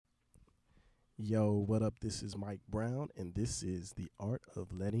Yo, what up? This is Mike Brown, and this is The Art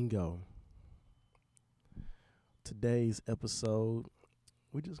of Letting Go. Today's episode,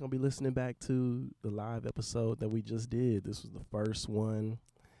 we're just going to be listening back to the live episode that we just did. This was the first one.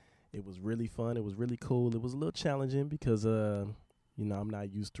 It was really fun. It was really cool. It was a little challenging because, I'm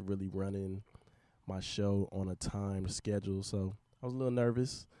not used to really running my show on a timed schedule, so I was a little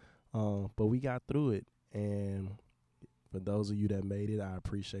nervous, but we got through it, and for those of you that made it, I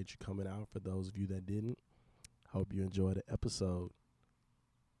appreciate you coming out. For those of you that didn't, hope you enjoyed the episode.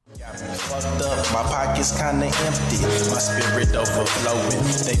 Got me fucked up, my pockets kinda empty, my spirit overflowing.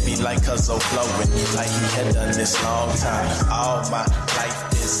 They be like cuz flowing, like he had done this long time. All my life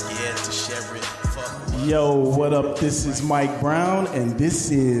been scared to share it. Yo, what up? This is Mike Brown, and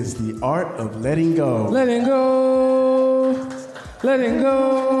this is The Art of Letting Go. Letting go, letting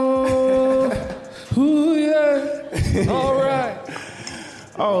go. Ooh, yeah. All right.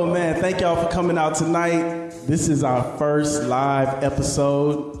 Oh, man, thank y'all for coming out tonight. This is our first live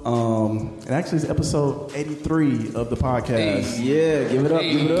episode. And actually, it's episode 83 of the podcast. Hey. Yeah, give it up,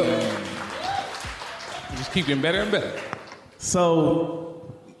 give it up. You just keep getting better and better.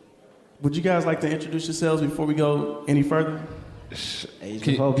 So, would you guys like to introduce yourselves before we go any further? Age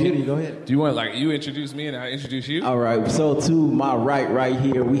before beauty, go ahead. Do you want, you introduce me and I introduce you? All right, so to my right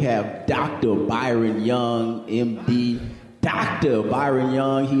here, we have Dr. Byron Young, MD. Dr. Byron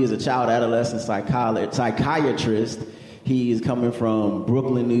Young, he is a child adolescent psychiatrist. He is coming from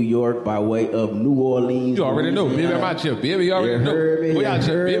Brooklyn, New York, by way of New Orleans. You already know, baby, I'm out here, baby, you already know. We out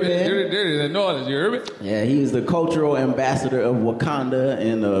here, baby, dirty, the noise, you heard me? Yeah, he is the cultural ambassador of Wakanda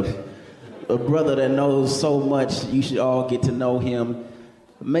and a brother that knows so much. You should all get to know him.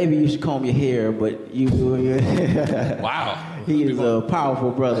 Maybe you should comb your hair, but you. Wow. He is a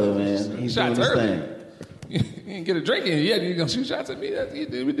powerful brother, man. He's shots doing his early. thing. You didn't get a drink in yet. You're going to shoot shots at me?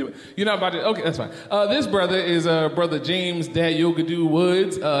 You're not about to. Okay, that's fine. This brother is Brother James Dad Yogadoo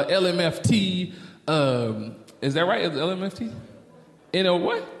Woods, LMFT. Is that right? Is it LMFT?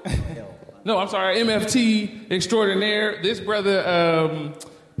 What? No, I'm sorry. MFT extraordinaire. This brother,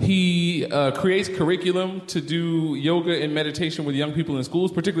 he creates curriculum to do yoga and meditation with young people in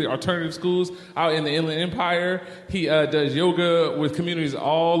schools, particularly alternative schools out in the Inland Empire. He does yoga with communities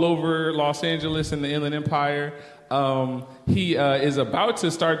all over Los Angeles and the Inland Empire. He is about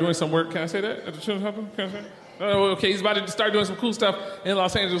to start doing some work. Can I say that at the children's hospital? Can I say that? Oh, okay, he's about to start doing some cool stuff in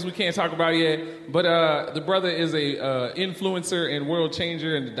Los Angeles we can't talk about yet. But the brother is a influencer and world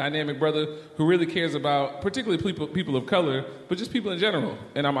changer and a dynamic brother who really cares about particularly people of color, but just people in general.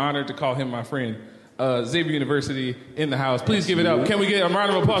 And I'm honored to call him my friend. Xavier University in the house. Please give it up. Can we get a round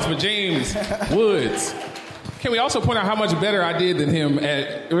of applause for James Woods? Can we also point out how much better I did than him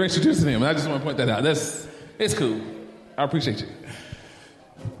at introducing him? I just want to point that out. It's cool. I appreciate you.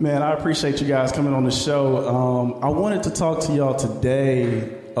 Man, I appreciate you guys coming on the show. I wanted to talk to y'all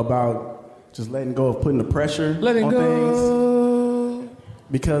today about just letting go of putting the pressure on things.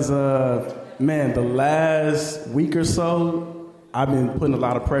 Because, man, the last week or so, I've been putting a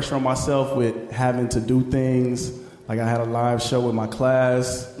lot of pressure on myself with having to do things. Like I had a live show with my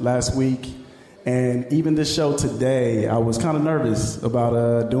class last week. And even this show today, I was kind of nervous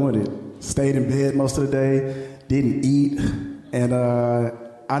about doing it. Stayed in bed most of the day, didn't eat. And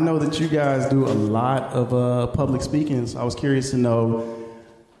I know that you guys do a lot of public speaking, so I was curious to know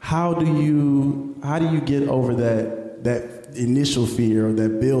how do you get over that initial fear or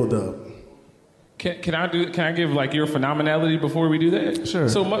that build up? Can I give your phenomenality before we do that? Sure.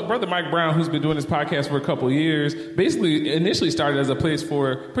 So my brother Mike Brown, who's been doing this podcast for a couple of years, basically initially started as a place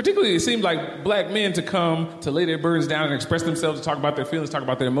for, particularly it seemed like black men to come to lay their burdens down and express themselves, to talk about their feelings, talk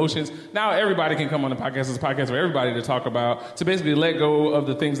about their emotions. Now everybody can come on the podcast. It's a podcast for everybody to talk about, to basically let go of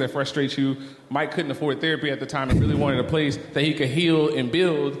the things that frustrate you. Mike couldn't afford therapy at the time and really wanted a place that he could heal and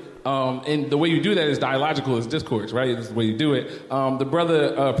build. And the way you do that is dialogical, is discourse, right? That's the way you do it. The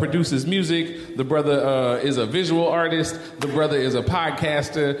brother produces music. The brother is a visual artist. The brother is a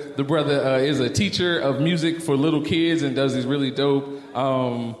podcaster. The brother is a teacher of music for little kids and does these really dope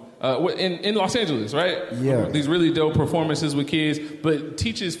in Los Angeles, right? Yeah. These really dope performances with kids, but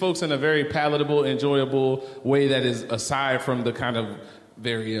teaches folks in a very palatable, enjoyable way that is aside from the kind of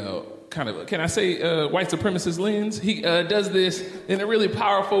very can I say white supremacist lens? He does this in a really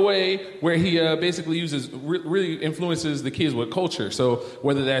powerful way where he basically really influences the kids with culture. So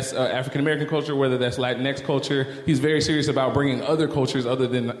whether that's African-American culture, whether that's Latinx culture, he's very serious about bringing other cultures other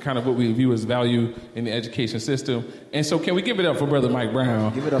than kind of what we view as value in the education system. And so can we give it up for Brother Mike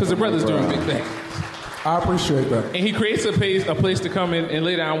Brown? Because the brother's doing big things. I appreciate that. And he creates a place to come in and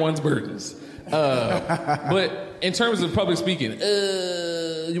lay down one's burdens. But in terms of public speaking,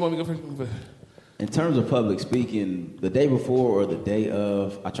 you want me to go first? In terms of public speaking, the day before or the day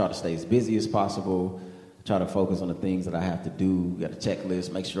of, I try to stay as busy as possible. Try to focus on the things that I have to do. Got a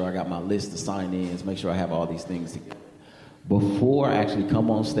checklist, make sure I got my list of sign-ins, make sure I have all these things together. Before I actually come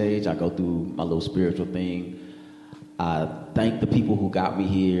on stage, I go through my little spiritual thing. I thank the people who got me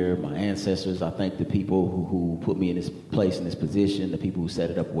here, my ancestors. I thank the people who put me in this place, in this position, the people who set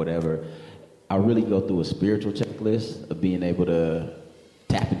it up, whatever. I really go through a spiritual checklist of being able to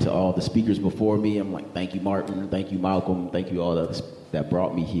tap into all the speakers before me. I'm like, thank you, Martin. Thank you, Malcolm. Thank you, all the others that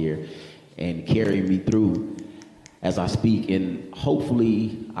brought me here and carry me through as I speak. And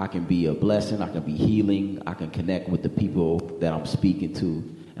hopefully I can be a blessing. I can be healing. I can connect with the people that I'm speaking to.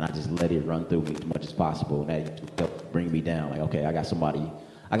 And I just let it run through me as much as possible. And that helps bring me down. Like, okay, I got somebody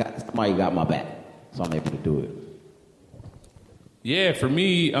got my back. So I'm able to do it. Yeah, for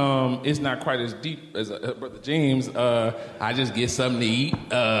me, it's not quite as deep as Brother James. I just get something to eat.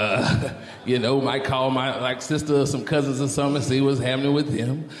 Might call my sister or some cousins or something and see what's happening with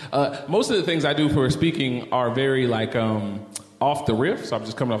them. Most of the things I do for speaking are very off the riff, so I'm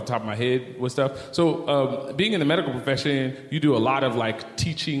just coming off the top of my head with stuff. So being in the medical profession, you do a lot of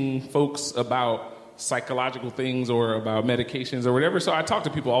teaching folks about psychological things or about medications or whatever. So I talk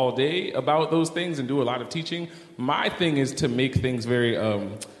to people all day about those things and do a lot of teaching. My thing is to make things very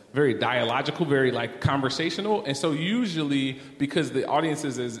very dialogical, very conversational. And so usually, because the audience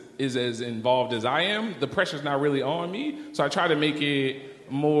is as involved as I am, the pressure's not really on me. So I try to make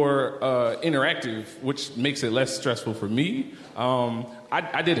it more interactive, which makes it less stressful for me.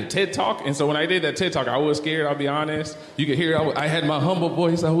 I did a TED Talk, and so when I did that TED Talk, I was scared, I'll be honest. You could hear I had my humble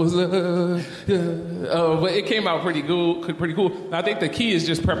voice. I was, but it came out pretty cool. I think the key is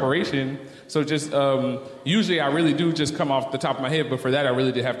just preparation. So just usually I really do just come off the top of my head, but for that I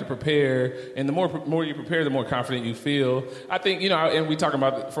really did have to prepare. And the more you prepare, the more confident you feel. I think, and we talk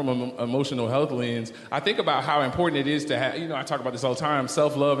about it from an emotional health lens. I think about how important it is to have, I talk about this all the time,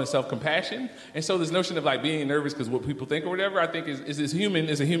 self-love and self-compassion. And so this notion of being nervous because what people think or whatever, I think is a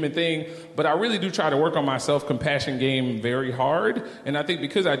human thing. But I really do try to work on my self-compassion game very hard. And I think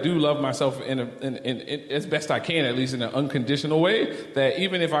because I do love myself in as best I can, at least in an unconditional way, that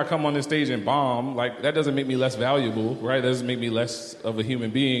even if I come on this stage and bomb, that doesn't make me less valuable, right? That doesn't make me less of a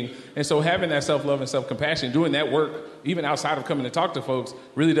human being. And so having that self-love and self-compassion, doing that work, even outside of coming to talk to folks,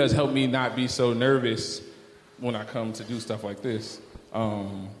 really does help me not be so nervous when I come to do stuff like this,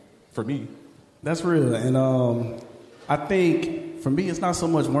 for me. That's real. And I think, for me, it's not so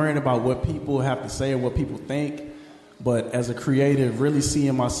much worrying about what people have to say or what people think, but as a creative, really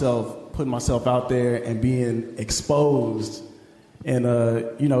seeing myself, putting myself out there and being exposed. And,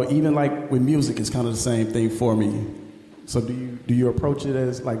 even with music, it's kind of the same thing for me. So do you approach it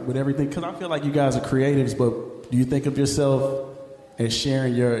as with everything? Because I feel like you guys are creatives, but do you think of yourself as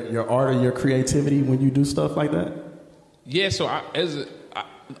sharing your art or your creativity when you do stuff like that? Yeah, so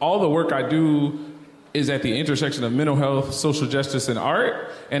all the work I do is at the intersection of mental health, social justice, and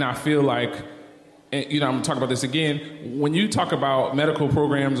art. And I feel like, I'm going to talk about this again, when you talk about medical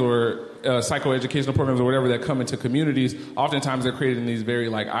programs or psychoeducational programs or whatever that come into communities, oftentimes they're created in these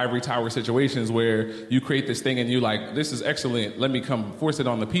very ivory tower situations where you create this thing and you this is excellent, let me come force it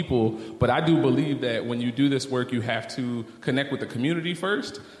on the people. But I do believe that when you do this work, you have to connect with the community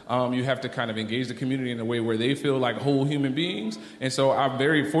first. You have to kind of engage the community in a way where they feel like whole human beings. And so I'm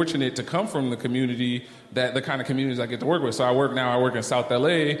very fortunate to come from the community, that the kind of communities I get to work with. So I work in South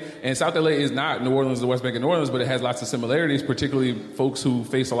LA, and South LA is not New Orleans, the West Bank of New Orleans, but it has lots of similarities, particularly folks who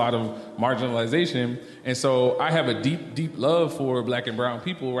face a lot of marginalization. And so I have a deep, deep love for Black and brown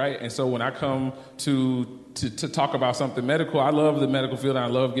people, right? And so when I come to talk about something medical, I love the medical field and I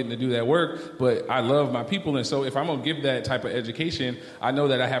love getting to do that work, but I love my people. And so if I'm going to give that type of education, I know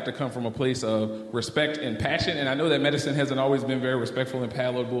that I have to come from a place of respect and passion. And I know that medicine hasn't always been very respectful and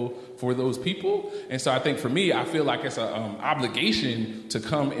palatable for those people. And so I think for me, I feel like it's an obligation to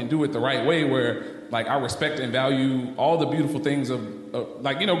come and do it the right way, where I respect and value all the beautiful things of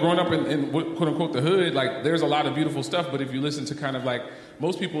growing up in quote unquote the hood. There's a lot of beautiful stuff, but if you listen to kind of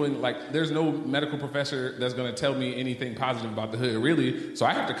most people in there's no medical professor that's going to tell me anything positive about the hood, really. So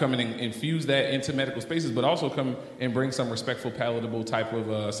I have to come in and infuse that into medical spaces, but also come and bring some respectful, palatable type of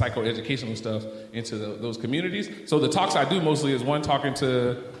psychoeducational stuff into those communities. So the talks I do mostly is one, talking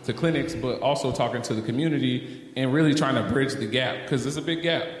to clinics, but also talking to the community and really trying to bridge the gap, because it's a big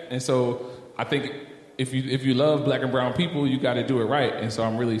gap. And so I think if you love Black and brown people, you got to do it right. And so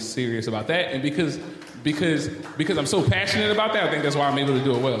I'm really serious about that. And because I'm so passionate about that, I think that's why I'm able to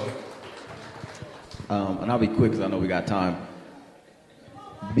do it well. And I'll be quick because I know we got time.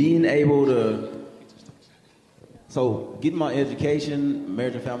 Being able to, getting my education,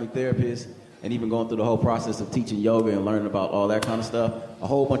 marriage and family therapist, and even going through the whole process of teaching yoga and learning about all that kind of stuff, a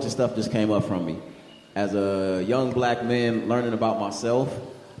whole bunch of stuff just came up from me. As a young black man learning about myself,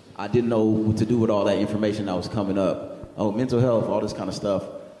 I didn't know what to do with all that information that was coming up. Oh, mental health, all this kind of stuff.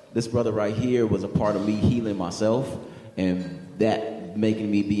 This brother right here was a part of me healing myself, and that making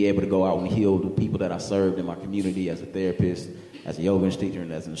me be able to go out and heal the people that I served in my community as a therapist, as a yoga teacher,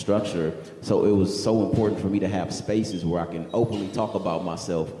 and as an instructor. So it was so important for me to have spaces where I can openly talk about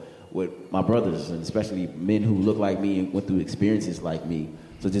myself with my brothers, and especially men who look like me and went through experiences like me.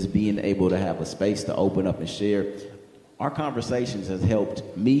 So just being able to have a space to open up and share. Our conversations has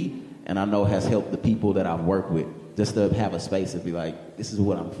helped me, and I know has helped the people that I've worked with. Just to have a space to be like, this is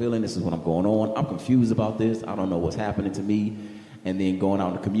what I'm feeling, this is what I'm going on. I'm confused about this, I don't know what's happening to me. And then going out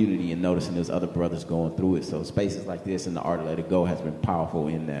in the community and noticing there's other brothers going through it. So spaces like this and the Art to Let It Go has been powerful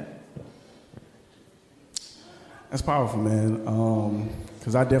in that. That's powerful, man.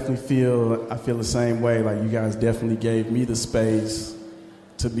 Because I definitely feel the same way. Like, you guys definitely gave me the space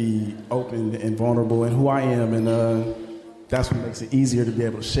to be open and vulnerable in who I am, and that's what makes it easier to be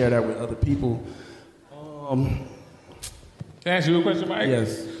able to share that with other people. Can I ask you a question, Mike?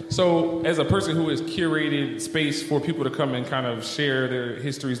 Yes. So, as a person who has curated space for people to come and kind of share their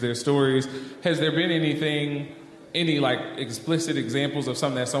histories, their stories, has there been any like explicit examples of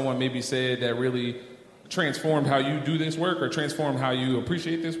something that someone maybe said that really transformed how you do this work or transformed how you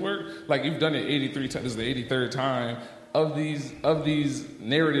appreciate this work? Like, you've done it 83 times, this is the 83rd time. Of these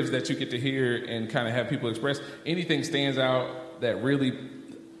narratives that you get to hear and kind of have people express, anything stands out that really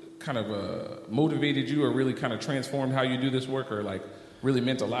kind of motivated you or really kind of transformed how you do this work, or like really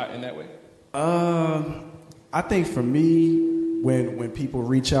meant a lot in that way? I think for me, when people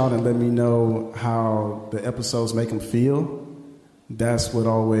reach out and let me know how the episodes make them feel, that's what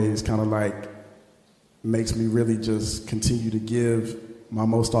always kind of like makes me really just continue to give my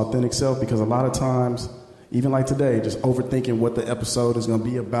most authentic self, because a lot of times, even like today, just overthinking what the episode is going to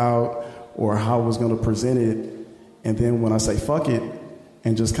be about or how I was going to present it. And then when I say fuck it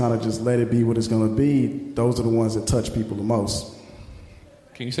and just kind of just let it be what it's going to be, those are the ones that touch people the most.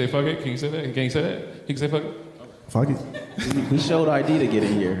 Can you say fuck it? Can you say that? Can you say that? He can say fuck it? Fuck it. We showed ID to get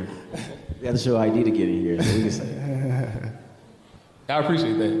in here. We had to show ID to get in here, so we can say it. I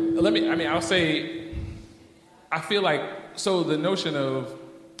appreciate that. I'll say, I feel like, so the notion of,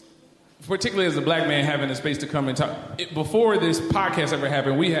 particularly as a black man having a space to come and talk. Before this podcast ever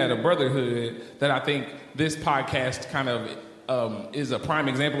happened, we had a brotherhood that I think this podcast kind of is a prime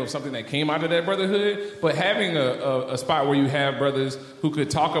example of something that came out of that brotherhood. But having a spot where you have brothers who could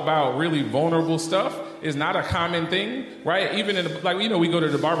talk about really vulnerable stuff is not a common thing, right? Even in we go to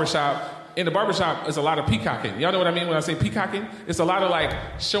the barbershop. In the barbershop, it's a lot of peacocking. Y'all know what I mean when I say peacocking? It's a lot of like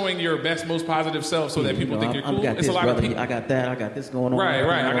showing your best, most positive self so that people think you're cool. It's a lot of I got that. I got this going on. Right.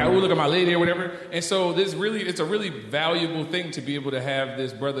 I got, look at my lady or whatever. And so it's a really valuable thing to be able to have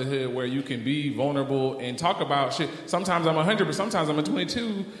this brotherhood where you can be vulnerable and talk about shit. Sometimes I'm 100, but sometimes I'm a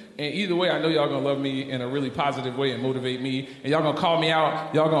 22. And either way, I know y'all gonna love me in a really positive way and motivate me. And y'all gonna call me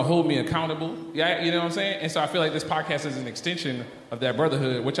out. Y'all gonna hold me accountable. Yeah, you know what I'm saying? And so I feel like this podcast is an extension of that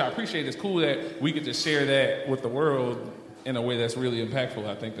brotherhood, which I appreciate. It's cool that we get to share that with the world in a way that's really impactful.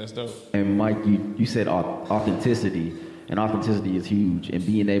 I think that's dope. And Mike, you said authenticity, and authenticity is huge. And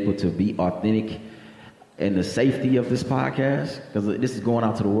being able to be authentic and the safety of this podcast, because this is going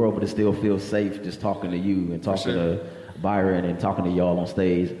out to the world, but it still feels safe just talking to you and talking to Byron and talking to y'all on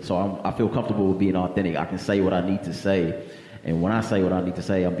stage. So I feel comfortable with being authentic. I can say what I need to say. And when I say what I need to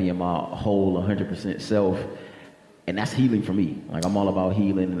say, I'm being my whole 100% self. And that's healing for me. Like, I'm all about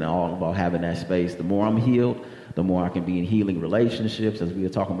healing and all about having that space. The more I'm healed, the more I can be in healing relationships, as we were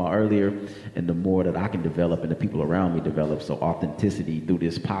talking about earlier, and the more that I can develop and the people around me develop. So authenticity through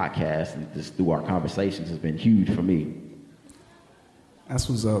this podcast and just through our conversations has been huge for me. That's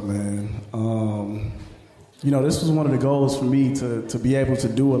what's up, man. This was one of the goals for me to be able to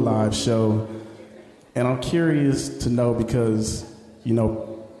do a live show. And I'm curious to know, because,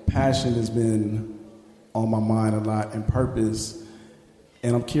 passion has been on my mind a lot, and purpose.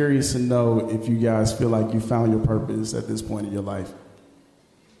 And I'm curious to know if you guys feel like you found your purpose at this point in your life.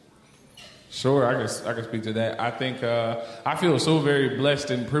 Sure, I can speak to that. I think I feel so very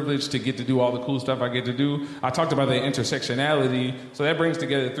blessed and privileged to get to do all the cool stuff I get to do. I talked about the intersectionality, so that brings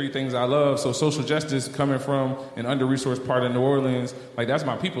together three things I love. So social justice, coming from an under-resourced part of New Orleans, like, that's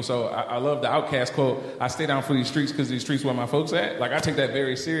my people. So I love the Outkast quote, I stay down for these streets because these streets where my folks at. Like, I take that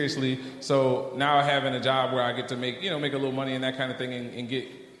very seriously. So now having a job where I get to make a little money and that kind of thing and get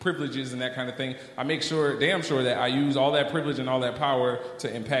privileges and that kind of thing, I make damn sure that I use all that privilege and all that power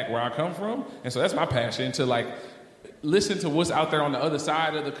to impact where I come from. And so that's my passion, to like listen to what's out there on the other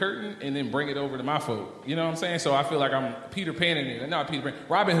side of the curtain and then bring it over to my folk. You know what I'm saying? So I feel like I'm Peter Pan in it. Not Peter Pan,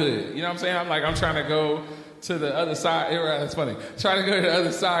 Robin Hood. You know what I'm saying? I'm trying to go to the other side. That's funny. Trying to go to the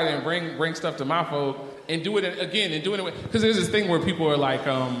other side and bring stuff to my folk and do it again and doing it because there's this thing where people are like,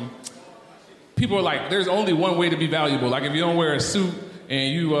 there's only one way to be valuable. Like if you don't wear a suit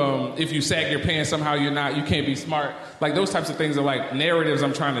and you, if you sag your pants, somehow you can't be smart. Like those types of things are like narratives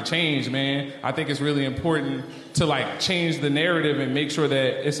I'm trying to change, man. I think it's really important to like change the narrative and make sure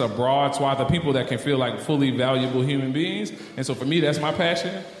that it's a broad swath of people that can feel like fully valuable human beings. And so for me, that's my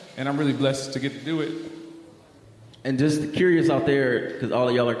passion. And I'm really blessed to get to do it. And just curious out there, because all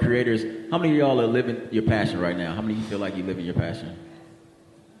of y'all are creators, how many of y'all are living your passion right now? How many of you feel like you're living your passion?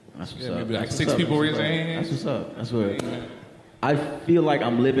 That's what's up. Maybe like 6 people raise their hands. That's what's up. That's what I feel like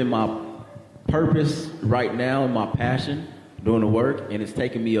I'm living my purpose right now and my passion doing the work, and it's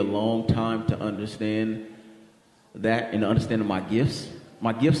taken me a long time to understand that and understanding my gifts.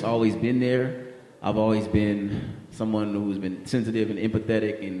 My gifts always been there. I've always been someone who's been sensitive and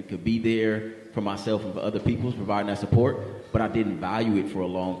empathetic and could be there for myself and for other people, providing that support, but I didn't value it for a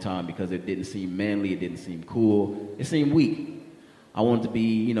long time because it didn't seem manly, it didn't seem cool, it seemed weak. I wanted to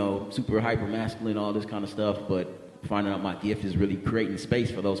be, super hyper masculine, all this kind of stuff, but finding out my gift is really creating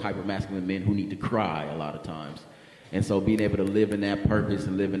space for those hyper masculine men who need to cry a lot of times. And so being able to live in that purpose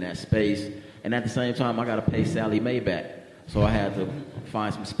and live in that space, and at the same time, I got to pay Sally Mae back. So I had to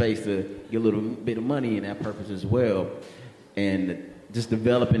find some space to get a little bit of money in that purpose as well. And just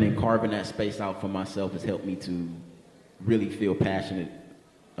developing and carving that space out for myself has helped me to really feel passionate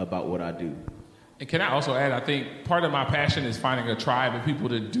about what I do. And can I also add, I think part of my passion is finding a tribe of people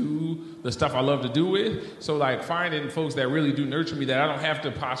to do the stuff I love to do with. So like finding folks that really do nurture me, that I don't have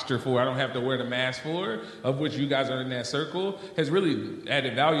to posture for, I don't have to wear the mask for, of which you guys are in that circle, has really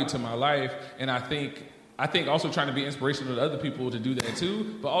added value to my life. And I think also trying to be inspirational to other people to do that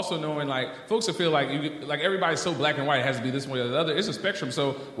too, but also knowing like folks that feel like everybody's so black and white, it has to be this way or the other. It's a spectrum.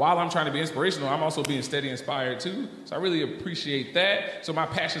 So while I'm trying to be inspirational, I'm also being steady inspired too. So I really appreciate that. So my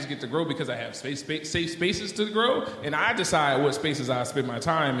passions get to grow because I have safe spaces to grow, and I decide what spaces I spend my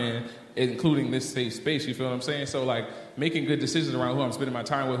time in, including this safe space. You feel what I'm saying? So like making good decisions around who I'm spending my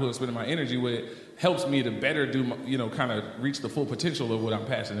time with, who I'm spending my energy with, helps me to better do, kind of reach the full potential of what I'm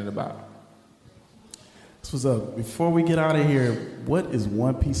passionate about. This was up. Before we get out of here, what is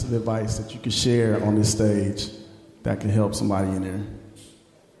one piece of advice that you could share on this stage that could help somebody in there?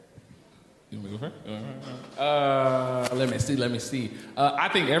 You want me to go first? Let me see. I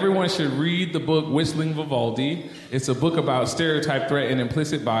think everyone should read the book Whistling Vivaldi. It's a book about stereotype, threat, and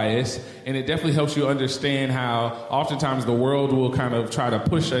implicit bias, and it definitely helps you understand how oftentimes the world will kind of try to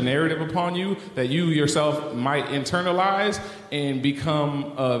push a narrative upon you that you yourself might internalize and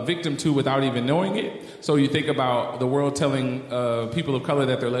become a victim to without even knowing it. So you think about the world telling people of color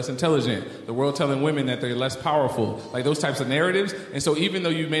that they're less intelligent, the world telling women that they're less powerful, like those types of narratives. And so even though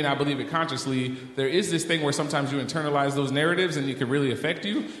you may not believe it consciously, there is this thing where sometimes you internalize those narratives and it can really affect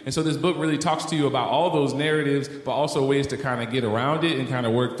you. And so this book really talks to you about all those narratives, but also ways to kind of get around it and kind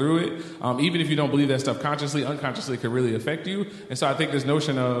of work through it. Even if you don't believe that stuff consciously, unconsciously it can really affect you. And so I think this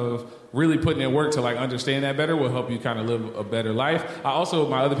notion of really putting in work to like understand that better will help you kind of live a better life.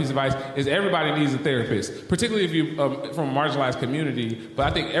 My other piece of advice is everybody needs a therapist, particularly if you're from a marginalized community. But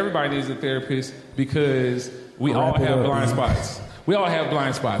I think everybody needs a therapist because we all have blind spots. We all have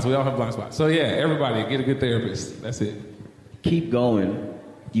blind spots. So yeah, everybody get a good therapist. That's it. Keep going.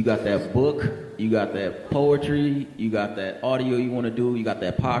 You got that book, you got that poetry, you got that audio you want to do, you got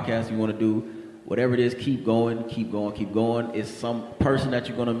that podcast you want to do. Whatever it is, keep going, keep going, keep going. It's some person that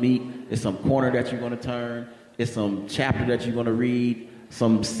you're going to meet. It's some corner that you're going to turn. It's some chapter that you're going to read,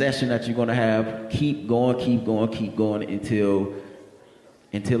 some session that you're going to have. Keep going, keep going, keep going until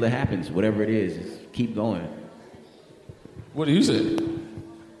it happens, whatever it is. Just keep going. What do you say?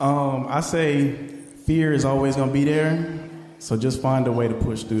 I say fear is always going to be there. So just find a way to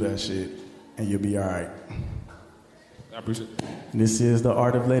push through that shit and you'll be all right. I appreciate it. This is The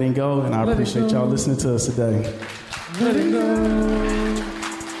Art of Letting Go, and I appreciate y'all listening to us today. Letting go.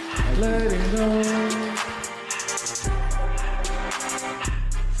 Letting go.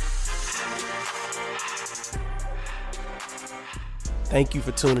 Thank you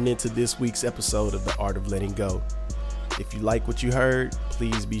for tuning in to this week's episode of The Art of Letting Go. If you like what you heard,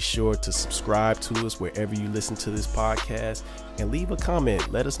 please be sure to subscribe to us wherever you listen to this podcast and leave a comment.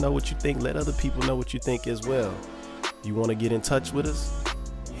 Let us know what you think. Let other people know what you think as well. If you want to get in touch with us,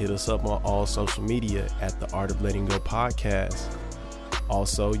 hit us up on all social media at The Art of Letting Go Podcast.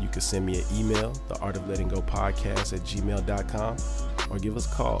 Also, you can send me an email, theartoflettinggopodcast@gmail.com, or give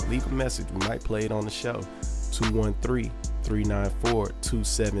us a call. Leave a message. We might play it on the show.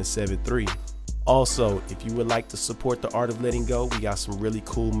 213-394-2773. Also, if you would like to support The Art of Letting Go, we got some really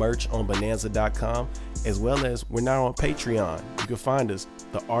cool merch on bonanza.com, as well as we're now on Patreon. You can find us,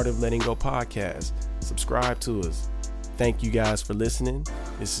 The Art of Letting Go podcast. Subscribe to us. Thank you guys for listening.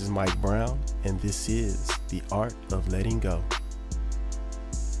 This is Mike Brown, and this is The Art of Letting Go.